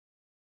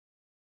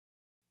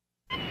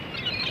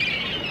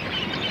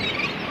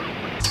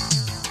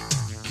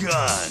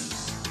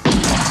guns.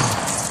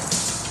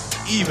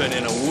 Even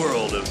in a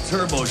world of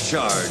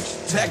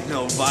turbocharged,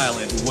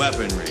 techno-violent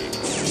weaponry,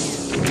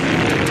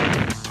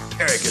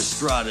 Erik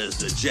Estrada is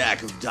the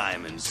jack of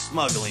diamonds.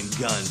 Smuggling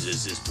guns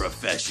is his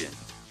profession.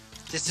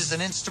 This is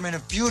an instrument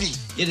of beauty.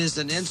 It is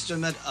an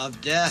instrument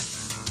of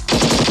death.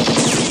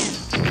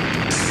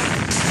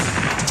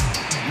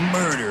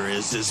 Murder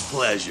is his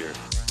pleasure.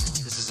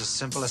 This is a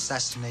simple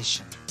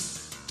assassination.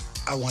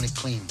 I want it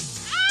clean.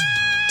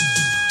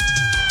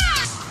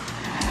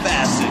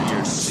 Fasten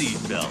your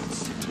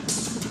seatbelts.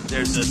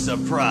 There's a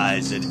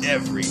surprise at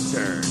every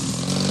turn.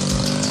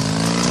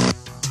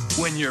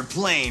 When you're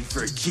playing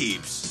for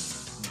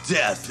keeps,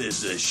 death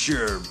is a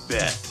sure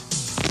bet.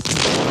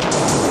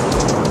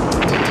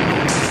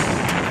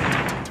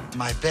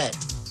 My bet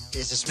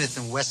is a Smith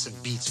 & Wesson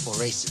beats for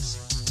races.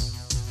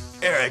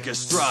 Erik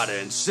Estrada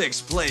and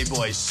 6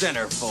 Playboy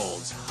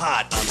centerfolds,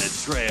 hot on the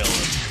trail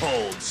of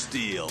cold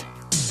steel.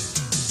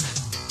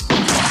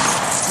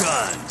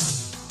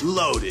 Guns,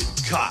 loaded,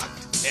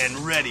 cocked, and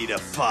ready to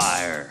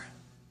fire.